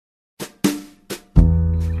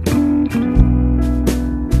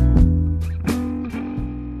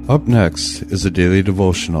Up next is a daily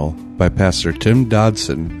devotional by Pastor Tim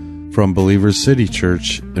Dodson from Believers City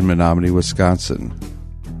Church in Menominee, Wisconsin.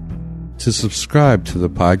 To subscribe to the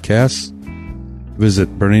podcast,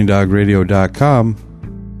 visit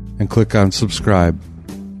burningdogradio.com and click on subscribe.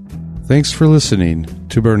 Thanks for listening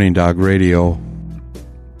to Burning Dog Radio.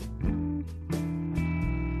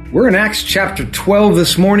 We're in Acts chapter 12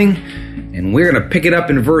 this morning, and we're going to pick it up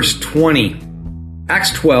in verse 20.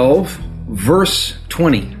 Acts 12, verse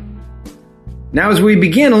 20. Now, as we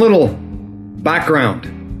begin, a little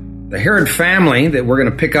background. The Herod family that we're going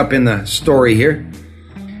to pick up in the story here,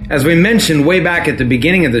 as we mentioned way back at the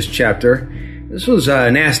beginning of this chapter, this was a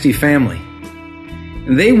nasty family.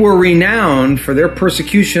 They were renowned for their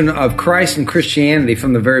persecution of Christ and Christianity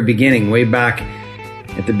from the very beginning, way back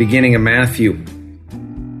at the beginning of Matthew.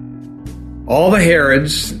 All the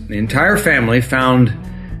Herods, the entire family, found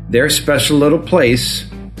their special little place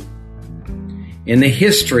in the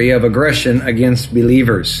history of aggression against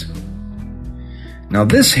believers. Now,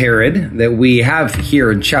 this Herod that we have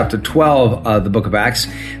here in chapter 12 of the book of Acts,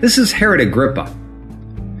 this is Herod Agrippa.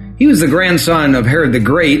 He was the grandson of Herod the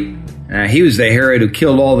Great. He was the Herod who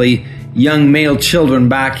killed all the young male children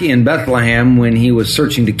back in Bethlehem when he was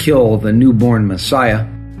searching to kill the newborn Messiah.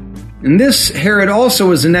 And this Herod also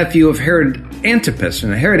was a nephew of Herod Antipas.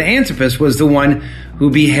 And Herod Antipas was the one who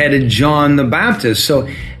beheaded John the Baptist. So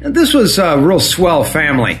this was a real swell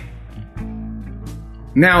family.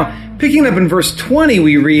 Now, picking up in verse 20,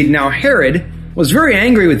 we read, Now Herod was very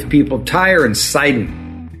angry with the people of Tyre and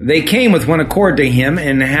Sidon. They came with one accord to him,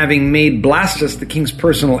 and having made Blastus, the king's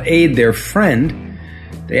personal aide, their friend,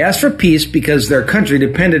 they asked for peace because their country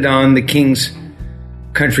depended on the king's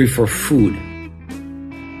country for food.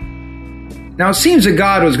 Now, it seems that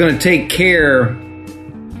God was going to take care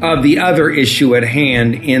of the other issue at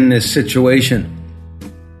hand in this situation.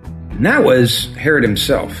 And that was Herod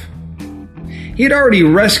himself. He had already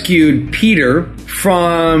rescued Peter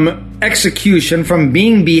from execution, from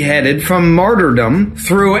being beheaded, from martyrdom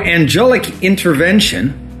through angelic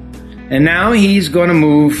intervention. And now he's going to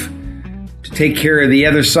move to take care of the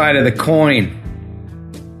other side of the coin.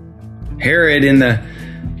 Herod, in the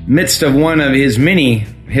midst of one of his many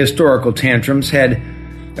historical tantrums, had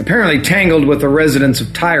apparently tangled with the residents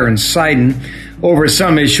of Tyre and Sidon over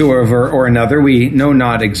some issue or another. We know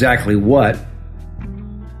not exactly what.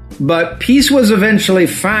 But peace was eventually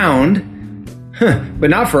found, but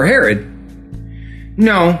not for Herod.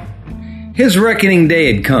 No, his reckoning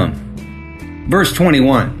day had come. Verse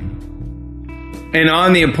 21. And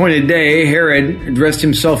on the appointed day, Herod dressed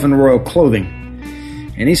himself in royal clothing,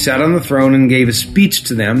 and he sat on the throne and gave a speech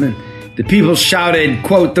to them, and the people shouted,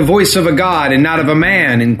 quote, the voice of a God and not of a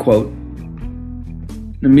man, end quote.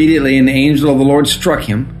 Immediately an angel of the Lord struck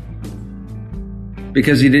him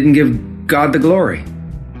because he didn't give God the glory.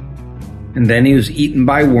 And then he was eaten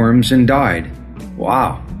by worms and died.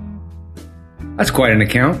 Wow. That's quite an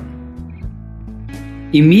account.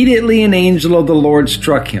 Immediately an angel of the Lord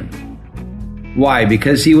struck him. Why?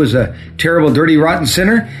 Because he was a terrible, dirty, rotten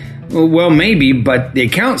sinner? Well, maybe, but the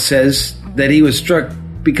account says that he was struck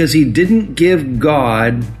because he didn't give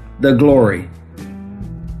God the glory.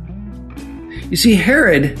 You see,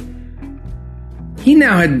 Herod, he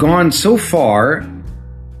now had gone so far,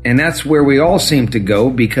 and that's where we all seem to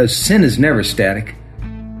go because sin is never static.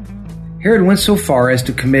 Herod went so far as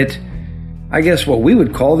to commit, I guess, what we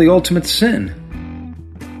would call the ultimate sin.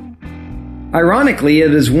 Ironically,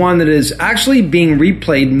 it is one that is actually being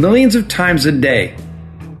replayed millions of times a day,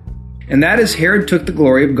 and that is Herod took the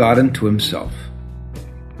glory of God unto himself.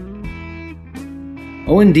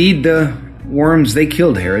 Oh, indeed, the worms, they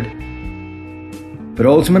killed Herod. But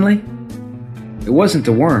ultimately, it wasn't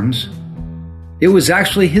the worms. It was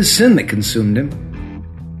actually his sin that consumed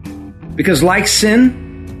him. Because like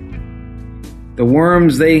sin, the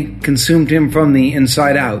worms, they consumed him from the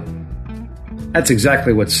inside out. That's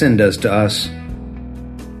exactly what sin does to us.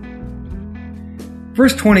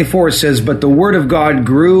 Verse 24 says, But the word of God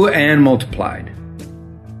grew and multiplied.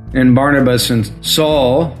 And Barnabas and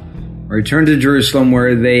Saul returned to Jerusalem,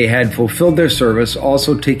 where they had fulfilled their service,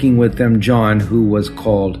 also taking with them John, who was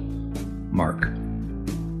called Mark.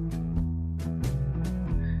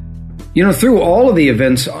 You know, through all of the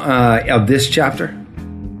events of this chapter,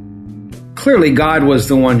 clearly God was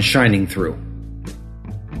the one shining through.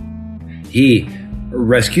 He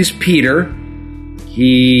rescues Peter.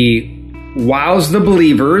 He wows the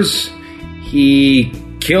believers. He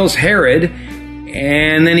kills Herod.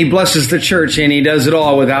 And then he blesses the church, and he does it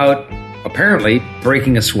all without apparently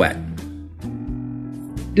breaking a sweat.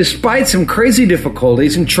 Despite some crazy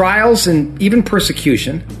difficulties and trials and even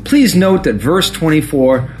persecution, please note that verse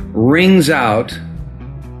 24 rings out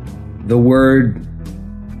the word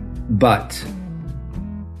but.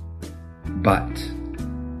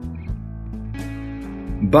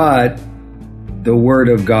 But the Word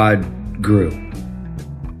of God grew.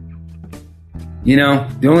 You know,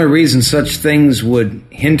 the only reason such things would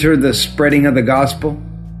hinder the spreading of the gospel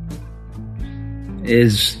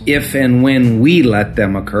is if and when we let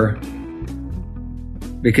them occur.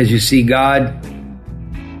 Because you see, God,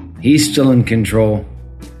 He's still in control.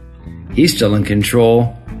 He's still in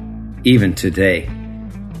control even today.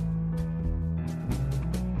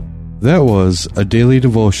 That was a daily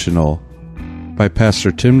devotional by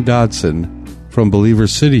Pastor Tim Dodson from Believer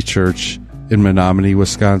City Church in Menominee,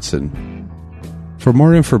 Wisconsin. For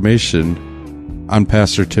more information on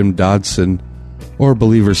Pastor Tim Dodson or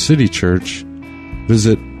Believer City Church,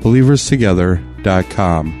 visit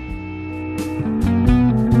believerstogether.com.